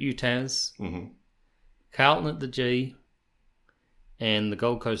 North at UTAS, Carlton at the G, and the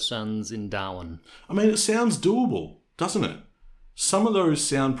Gold Coast Suns in Darwin. I mean, it sounds doable, doesn't it? Some of those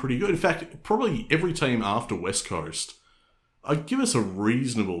sound pretty good. In fact, probably every team after West Coast, I'd give us a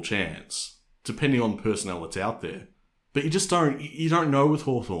reasonable chance, depending on the personnel that's out there. But you don't know with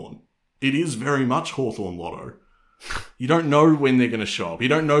Hawthorn. It is very much Hawthorn Lotto. You don't know when they're going to show up. You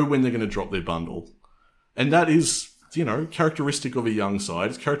don't know when they're going to drop their bundle. And that is, characteristic of a young side.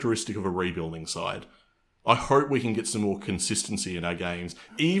 It's characteristic of a rebuilding side. I hope we can get some more consistency in our games,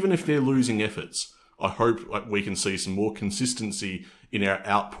 even if they're losing efforts. I hope we can see some more consistency in our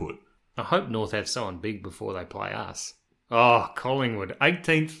output. I hope North have someone big before they play us. Oh, Collingwood,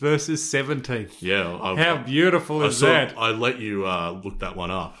 18th versus 17th. Yeah. How beautiful is that? I let you look that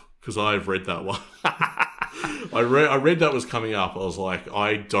one up because I've read that one. I read that was coming up. I was like,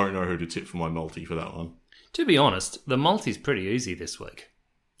 I don't know who to tip for my multi for that one. To be honest, the multi's pretty easy this week.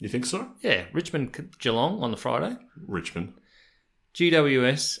 You think so? Yeah, Richmond Geelong on the Friday. Richmond.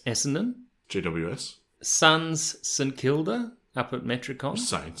 GWS Essendon. GWS. Suns St Kilda up at Metricon.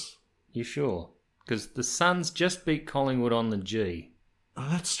 Saints. You sure? Because the Suns just beat Collingwood on the G. Oh,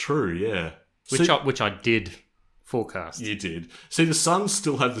 that's true, yeah. Which I did forecast. You did. See, the Suns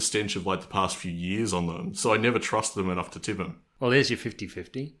still have the stench of the past few years on them, so I never trust them enough to tip them. Well, there's your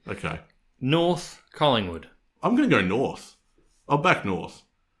 50-50. Okay. North, Collingwood. I'm going to go North. I'll back North.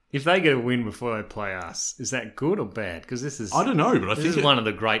 If they get a win before they play us, is that good or bad? Because this is... I don't know, but I think... This is one of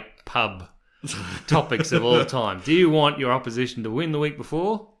the great pub topics of all time. Do you want your opposition to win the week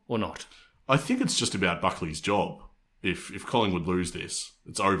before or not? I think it's just about Buckley's job. If Collingwood lose this,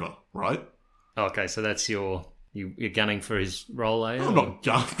 it's over, right? Okay, so that's you're gunning for his role, eh? I'm not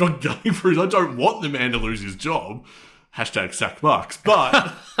gunning for his... I don't want the man to lose his job. Hashtag sack Bucks.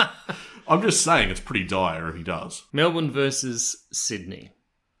 But I'm just saying it's pretty dire if he does. Melbourne versus Sydney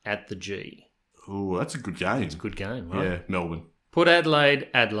at the G. Ooh, that's a good game. It's a good game, right? Yeah, Melbourne. Port Adelaide.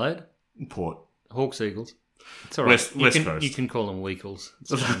 Port. Hawks, Eagles. It's all right. West Coast. You can call them Weekles.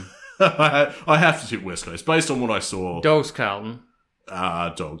 It's fine. I have to tip West Coast based on what I saw. Dogs, Carlton.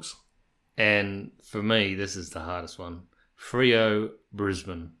 Dogs. And for me, this is the hardest one. Freo,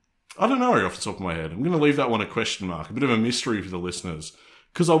 Brisbane. I don't know off the top of my head. I'm going to leave that one a question mark, a bit of a mystery for the listeners,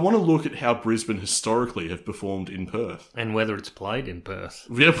 because I want to look at how Brisbane historically have performed in Perth. And whether it's played in Perth.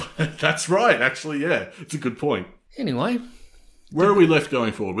 Yep, that's right, actually, yeah. It's a good point. Anyway. Where are we left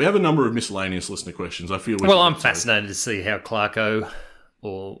going forward? We have a number of miscellaneous listener questions. I feel. I'm fascinated to see how Clarko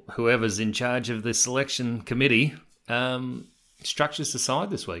or whoever's in charge of the selection committee structures the side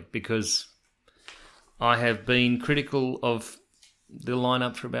this week, because I have been critical of the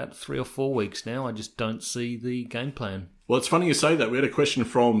lineup for about 3 or 4 weeks now. I just don't see the game plan. Well, it's funny you say that. We had a question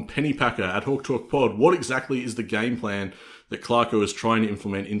from Penny Packer at Hawk Talk Pod. What exactly is the game plan that Clarko is trying to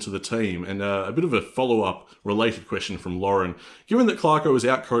implement into the team? And a bit of a follow-up related question from Lauren. Given that Clarko was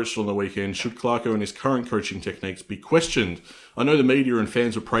outcoached on the weekend, should Clarko and his current coaching techniques be questioned? I know the media and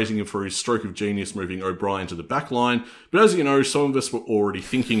fans were praising him for his stroke of genius moving O'Brien to the back line, but as you know, some of us were already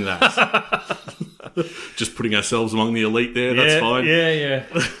thinking that. Just putting ourselves among the elite there, that's fine. Yeah.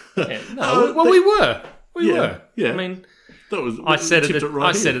 No, we were. We were. Yeah. I mean... I said at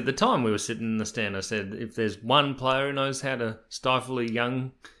the time we were sitting in the stand, I said, if there's one player who knows how to stifle a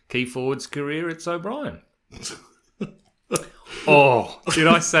young key forward's career, it's O'Brien. Oh, did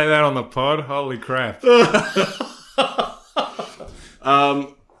I say that on the pod? Holy crap.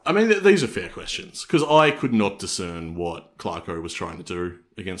 I mean, these are fair questions, because I could not discern what Clarko was trying to do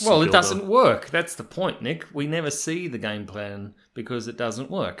against Well, St it doesn't work. That's the point, Nick. We never see the game plan because it doesn't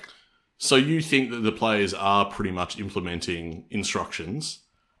work. So you think that the players are pretty much implementing instructions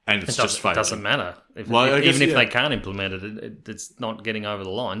and it's just failing? It doesn't matter. If they can't implement it, it's not getting over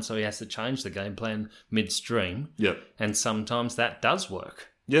the line, so he has to change the game plan midstream. Yep. And sometimes that does work.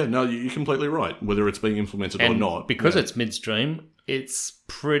 Yeah, no, you're completely right, whether it's being implemented or not. Because it's midstream, it's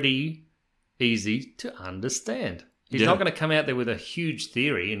pretty easy to understand. He's not going to come out there with a huge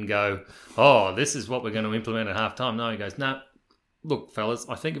theory and go, oh, this is what we're going to implement at halftime. No, he goes, no, look, fellas,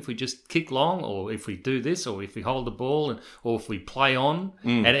 I think if we just kick long, or if we do this, or if we hold the ball, or if we play on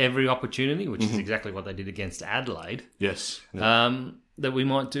at every opportunity, which is exactly what they did against Adelaide, Yes. that we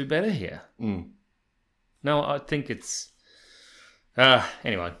might do better here. No, I think it's...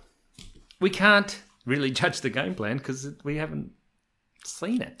 anyway, we can't really judge the game plan because we haven't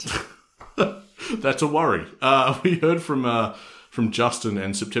seen it. That's a worry. We heard from Justin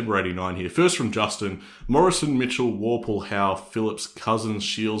and September 89 here. First from Justin, Morrison, Mitchell, Warple, Howe, Phillips, Cousins,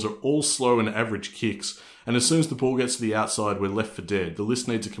 Shields are all slow and average kicks, and as soon as the ball gets to the outside, we're left for dead. The list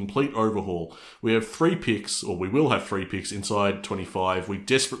needs a complete overhaul. We have 3 picks, or we will have 3 picks inside 25. We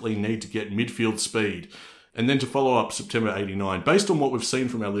desperately need to get midfield speed. And then to follow up September 89, based on what we've seen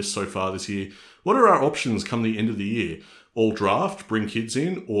from our list so far this year, what are our options come the end of the year? All draft, bring kids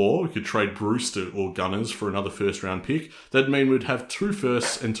in, or we could trade Brewster or Gunners for another first round pick. That'd mean we'd have 2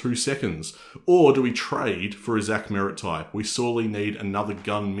 firsts and 2 seconds. Or do we trade for a Zach Merritt type? We sorely need another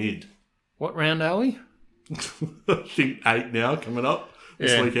gun mid. What round are we? I think 8 now coming up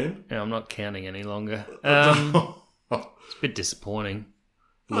this weekend. Yeah, I'm not counting any longer. It's a bit disappointing.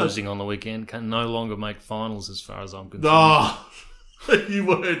 Losing on the weekend can no longer make finals as far as I'm concerned. Oh, you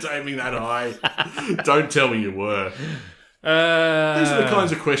weren't aiming that high. Don't tell me you were. These are the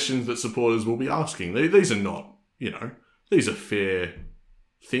kinds of questions that supporters will be asking. These are not, these are fair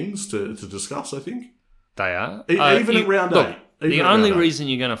things to discuss, I think. They are. Even at round 8. The only reason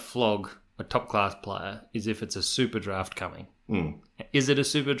you're going to flog a top-class player is if it's a super draft coming. Is it a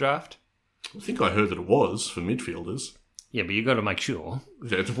super draft? I think I heard that it was for midfielders. Yeah, but you've got to make sure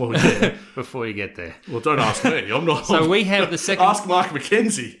before you get there. Well, don't ask me. I'm not. So we have the second... Ask Mark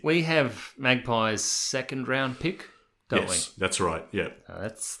McKenzie. We have Magpies' second-round pick, don't we? Yes, that's right, yeah.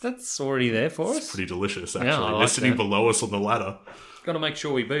 That's already there for us. It's pretty delicious, actually. Yeah, They're sitting below us on the ladder. Got to make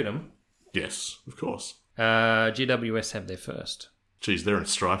sure we beat them. Yes, of course. GWS have their first. Geez, they're in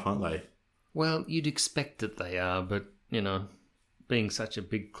strife, aren't they? Well, you'd expect that they are, but, being such a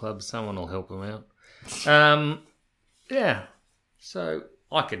big club, someone will help them out. Yeah, so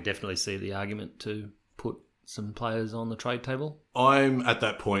I could definitely see the argument to put some players on the trade table. I'm at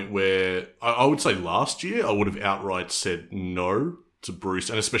that point where I would say last year I would have outright said no to Bruce,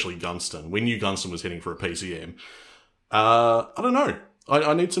 and especially Gunston. We knew Gunston was heading for a PCM. I don't know.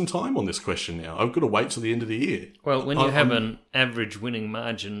 I need some time on this question now. I've got to wait till the end of the year. Well, when you have an average winning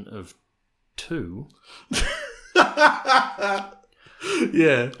margin of 2...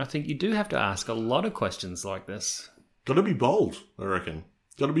 Yeah. I think you do have to ask a lot of questions like this. Got to be bold, I reckon.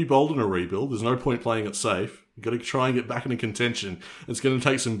 Got to be bold in a rebuild. There's no point playing it safe. You've got to try and get back into contention. It's going to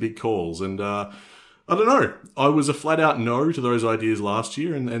take some big calls. And I don't know. I was a flat-out no to those ideas last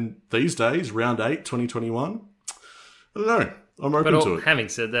year. And these days, round 8, 2021, I don't know. I'm open to it. Having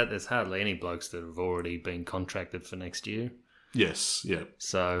said that, there's hardly any blokes that have already been contracted for next year. Yes, yeah.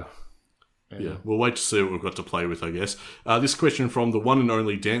 So... Yeah, we'll wait to see what we've got to play with, I guess. This question from the one and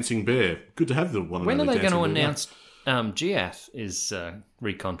only Dancing Bear. Good to have the one and only Dancing Bear. When are they going to announce Giath is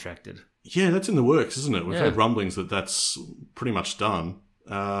recontracted? Yeah, that's in the works, isn't it? We've had rumblings that that's pretty much done.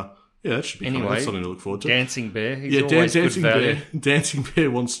 Yeah, that should be fun. That's something to look forward to. Dancing Bear, he's always Dancing good value. Bear. Dancing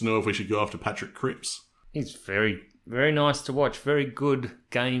Bear wants to know if we should go after Patrick Cripps. He's very, very nice to watch. Very good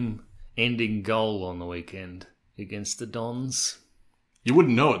game-ending goal on the weekend against the Dons. You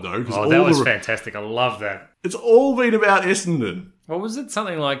wouldn't know it, though. Oh, that was fantastic. I love that. It's all been about Essendon. What was it?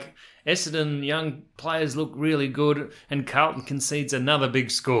 Something like Essendon young players look really good and Carlton concedes another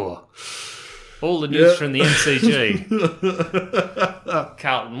big score. All the news from the MCG.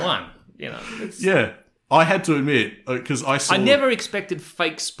 Carlton won. Yeah. I had to admit, because I never expected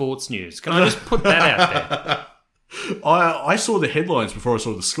fake sports news. Can I just put that out there? I saw the headlines before I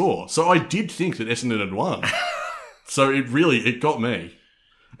saw the score. So I did think that Essendon had won. So it got me.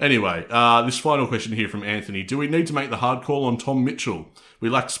 Anyway, this final question here from Anthony. Do we need to make the hard call on Tom Mitchell? We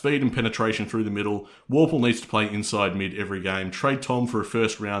lack speed and penetration through the middle. Warple needs to play inside mid every game. Trade Tom for a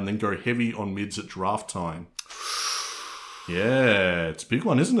first round, then go heavy on mids at draft time. Yeah, it's a big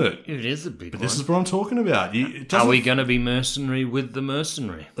one, isn't it? It is a big one. But this is what I'm talking about. Are we going to be mercenary with the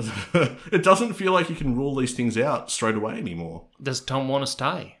mercenary? It doesn't feel like you can rule these things out straight away anymore. Does Tom want to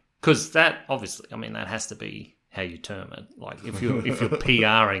stay? Because that, obviously, that has to be... how you term it. Like, if you're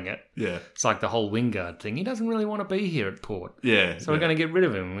PRing it, it's like the whole Wingard thing. He doesn't really want to be here at Port. Yeah. So we're going to get rid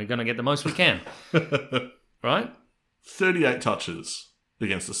of him and we're going to get the most we can. Right? 38 touches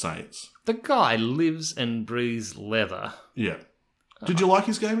against the Saints. The guy lives and breathes leather. Yeah. Did you like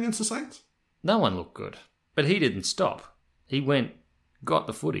his game against the Saints? No one looked good. But he didn't stop. He got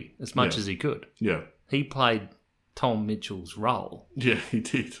the footy as much as he could. Yeah. He played Tom Mitchell's role, Yeah, he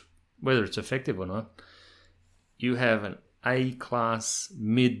did. whether it's effective or not, you have an A-class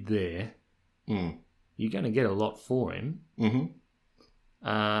mid there. You're going to get a lot for him.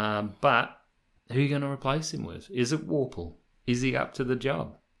 But who are you going to replace him with? Is it Warple? Is he up to the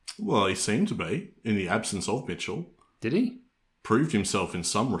job? Well, he seemed to be, in the absence of Mitchell. Did he? Proved himself in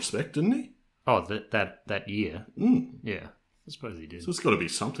some respect, didn't he? Oh, that year. Yeah, I suppose he did. So it's got to be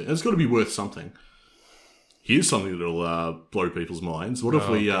something. It's got to be worth something. Here's something that'll blow people's minds. What if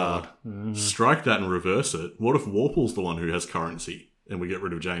we strike that and reverse it? What if Warple's the one who has currency and we get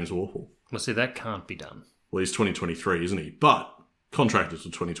rid of James Warple? Well, see, that can't be done. Well, he's 2023, isn't he? But contracted to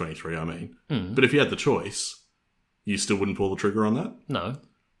 2023, I mean. But if you had the choice, you still wouldn't pull the trigger on that? No.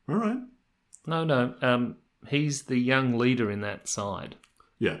 All right. No. He's the young leader in that side.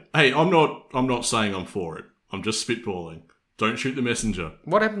 Yeah. Hey, I'm not saying I'm for it. I'm just spitballing. Don't shoot the messenger.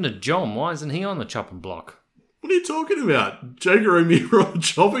 What happened to John? Why isn't he on the chopping block? What are you talking about? Jager O'Meara on the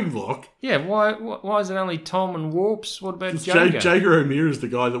chopping block? Yeah, why is it only Tom and Warps? What about Jager? Jager O'Meara is the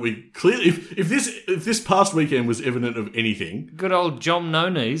guy that we clearly... If this past weekend was evident of anything... Good old John No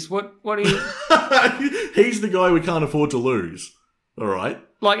Knees. What are you... He's the guy we can't afford to lose. All right?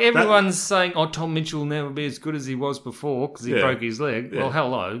 Like, everyone's saying, Tom Mitchell will never be as good as he was before because he broke his leg. Yeah. Well,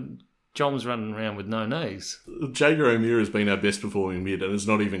 hello. John's running around with no knees. Jager O'Meara has been our best performing mid, and it's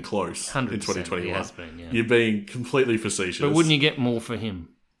not even close 100% in 2021. He has been, yeah. You're being completely facetious. But wouldn't you get more for him?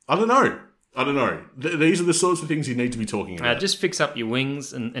 I don't know. These are the sorts of things you need to be talking about. Just fix up your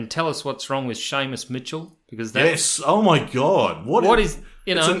wings and tell us what's wrong with Seamus Mitchell. Because yes. Oh, my God. What is...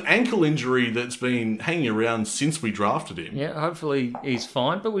 It's an ankle injury that's been hanging around since we drafted him. Yeah, hopefully he's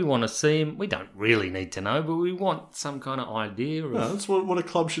fine, but we want to see him. We don't really need to know, but we want some kind of idea. That's what a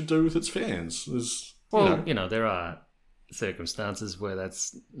club should do with its fans. There are circumstances where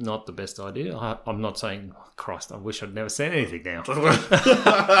that's not the best idea. I'm not saying, Christ, I wish I'd never said anything now.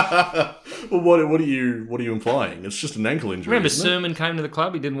 Well, what are you implying? It's just an ankle injury. Remember, Sermon came to the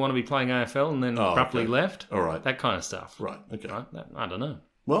club. He didn't want to be playing AFL, and then abruptly left. All right, that kind of stuff. Right. Okay. Right? I don't know.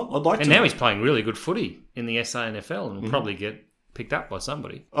 Well, I'd like to. And now he's playing really good footy in the SANFL, and will probably get picked up by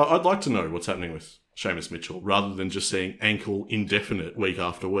somebody. I'd like to know what's happening with Seamus Mitchell, rather than just saying ankle indefinite week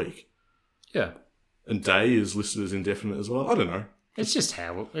after week. Yeah. And Day is listed as indefinite as well. I don't know. It's just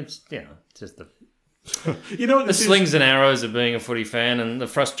how it's just the the slings and arrows of being a footy fan, and the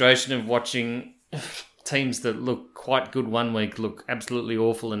frustration of watching teams that look quite good one week look absolutely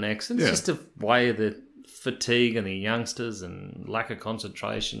awful the next. It's just a way of the fatigue and the youngsters and lack of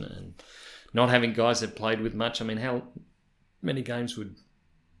concentration and not having guys that played with much. I mean, how many games would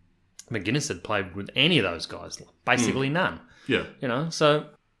McGuinness had played with any of those guys? Basically none. Yeah. So.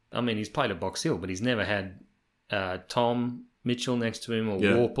 I mean, he's played at Box Hill, but he's never had Tom Mitchell next to him or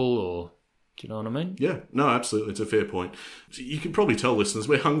Warple or... Do you know what I mean? Yeah. No, absolutely. It's a fair point. You can probably tell listeners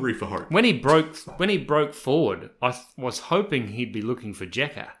we're hungry for hope. When he broke forward, I was hoping he'd be looking for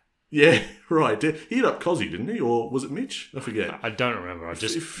Jekka. Yeah, right. He hit up Cozzy, didn't he? Or was it Mitch? I forget. I don't remember.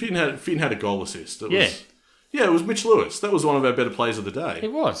 Finn had a goal assist. Yeah, it was Mitch Lewis. That was one of our better plays of the day.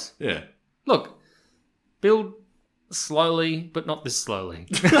 It was. Yeah. Look, build... slowly, but not this slowly.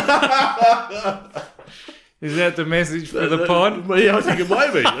 Is that the message for the pod? Yeah, I think it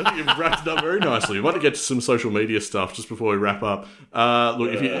might be. I think you've wrapped it up very nicely. We might get to some social media stuff just before we wrap up.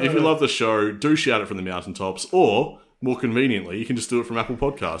 Look, if you love the show, do shout it from the mountaintops, or more conveniently, you can just do it from Apple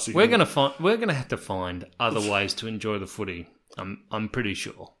Podcasts. We're gonna have to find other ways to enjoy the footy. I'm pretty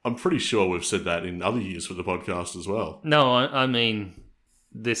sure. I'm pretty sure we've said that in other years for the podcast as well. No, I mean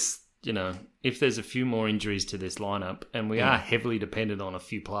this. If there's a few more injuries to this lineup, and we are heavily dependent on a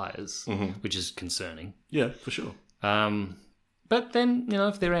few players, which is concerning. Yeah, for sure. But then,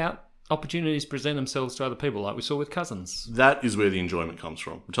 if they're out, opportunities present themselves to other people, like we saw with Cousins. That is where the enjoyment comes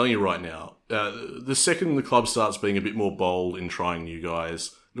from. I'm telling you right now. The second the club starts being a bit more bold in trying new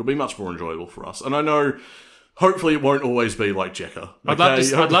guys, it'll be much more enjoyable for us. And I know, hopefully, it won't always be like Jekka. I'd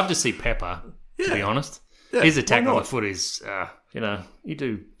love to see Pepper, to be honest. Yeah, his attack on the foot is, you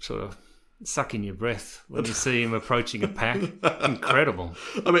do sort of suck in your breath when you see him approaching a pack. Incredible.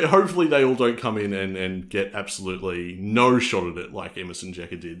 I mean, hopefully they all don't come in and get absolutely no shot at it like Emerson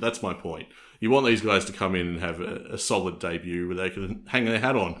Jekka did. That's my point. You want these guys to come in and have a solid debut where they can hang their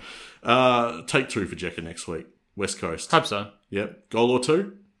hat on. Take 2 for Jekka next week. West Coast. Hope so. Yep. Goal or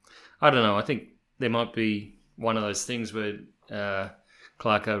 2? I don't know. I think there might be one of those things where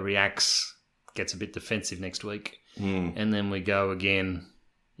Clarko reacts, gets a bit defensive next week, and then we go again.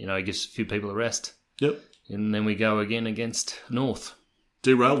 He gives a few people a rest. Yep. And then we go again against North.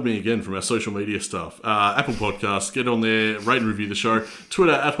 derailed me again from our social media stuff. Apple Podcasts, get on there, rate and review the show.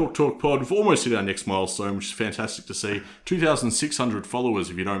 Twitter at Hawk Talk Pod. We've almost hit our next milestone, which is fantastic to see. 2,600 followers,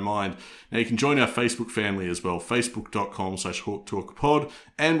 if you don't mind. Now you can join our Facebook family as well, facebook.com/Hawk Talk Pod.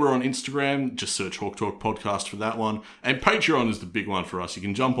 And we're on Instagram, just search Hawk Talk Podcast for that one. And Patreon is the big one for us. You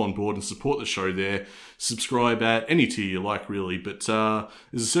can jump on board and support the show there. Subscribe at any tier you like, really. But there's a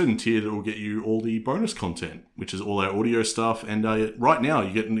certain tier that will get you all the bonus content, which is all our audio stuff. And right now,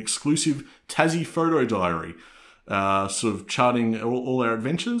 you get an exclusive Tassie photo diary, sort of charting all our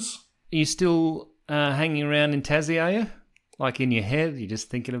adventures. Are you still hanging around in Tassie, are you? Like in your head, you're just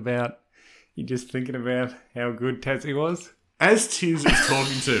thinking about how good Tassie was? As Tiz is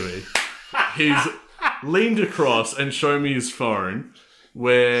talking to me, he's leaned across and shown me his phone,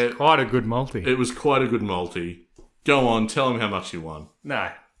 where Quite a good multi. it was quite a good multi. Go on, tell him how much you won. No,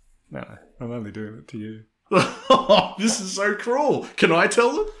 I'm only doing it to you. This is so cruel. Can I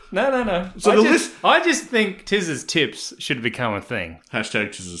tell them? No. So I just think Tiz's tips should become a thing.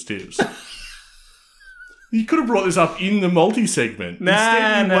 Hashtag Tiz's tips. You could have brought this up in the multi-segment.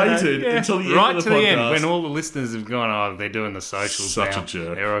 Instead, you waited until the end of the podcast. Right to the end, when all the listeners have gone, oh, they're doing the socials Such now. a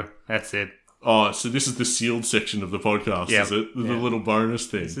jerk. Arrow, that's it. Oh, so this is the sealed section of the podcast, Yep. is it? The Yeah. little bonus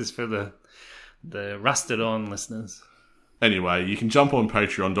thing. This is for the rusted-on listeners. Anyway, you can jump on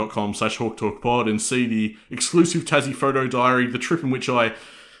patreon.com/HawkTalkPod and see the exclusive Tassie photo diary, the trip in which I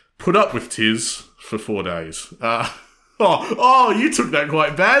put up with Tiz for 4 days. You took that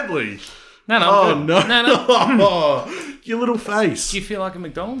quite badly. No, Oh, good. no. Your little face. Do you feel like a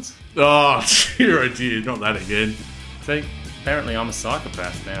McDonald's? Oh, dear, oh dear, not that again. See, apparently I'm a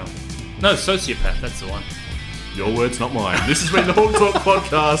psychopath now. No, sociopath, that's the one. Your words, not mine. This has been the Hawk Talk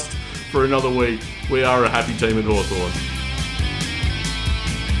Podcast for another week. We are a happy team at Hawthorn.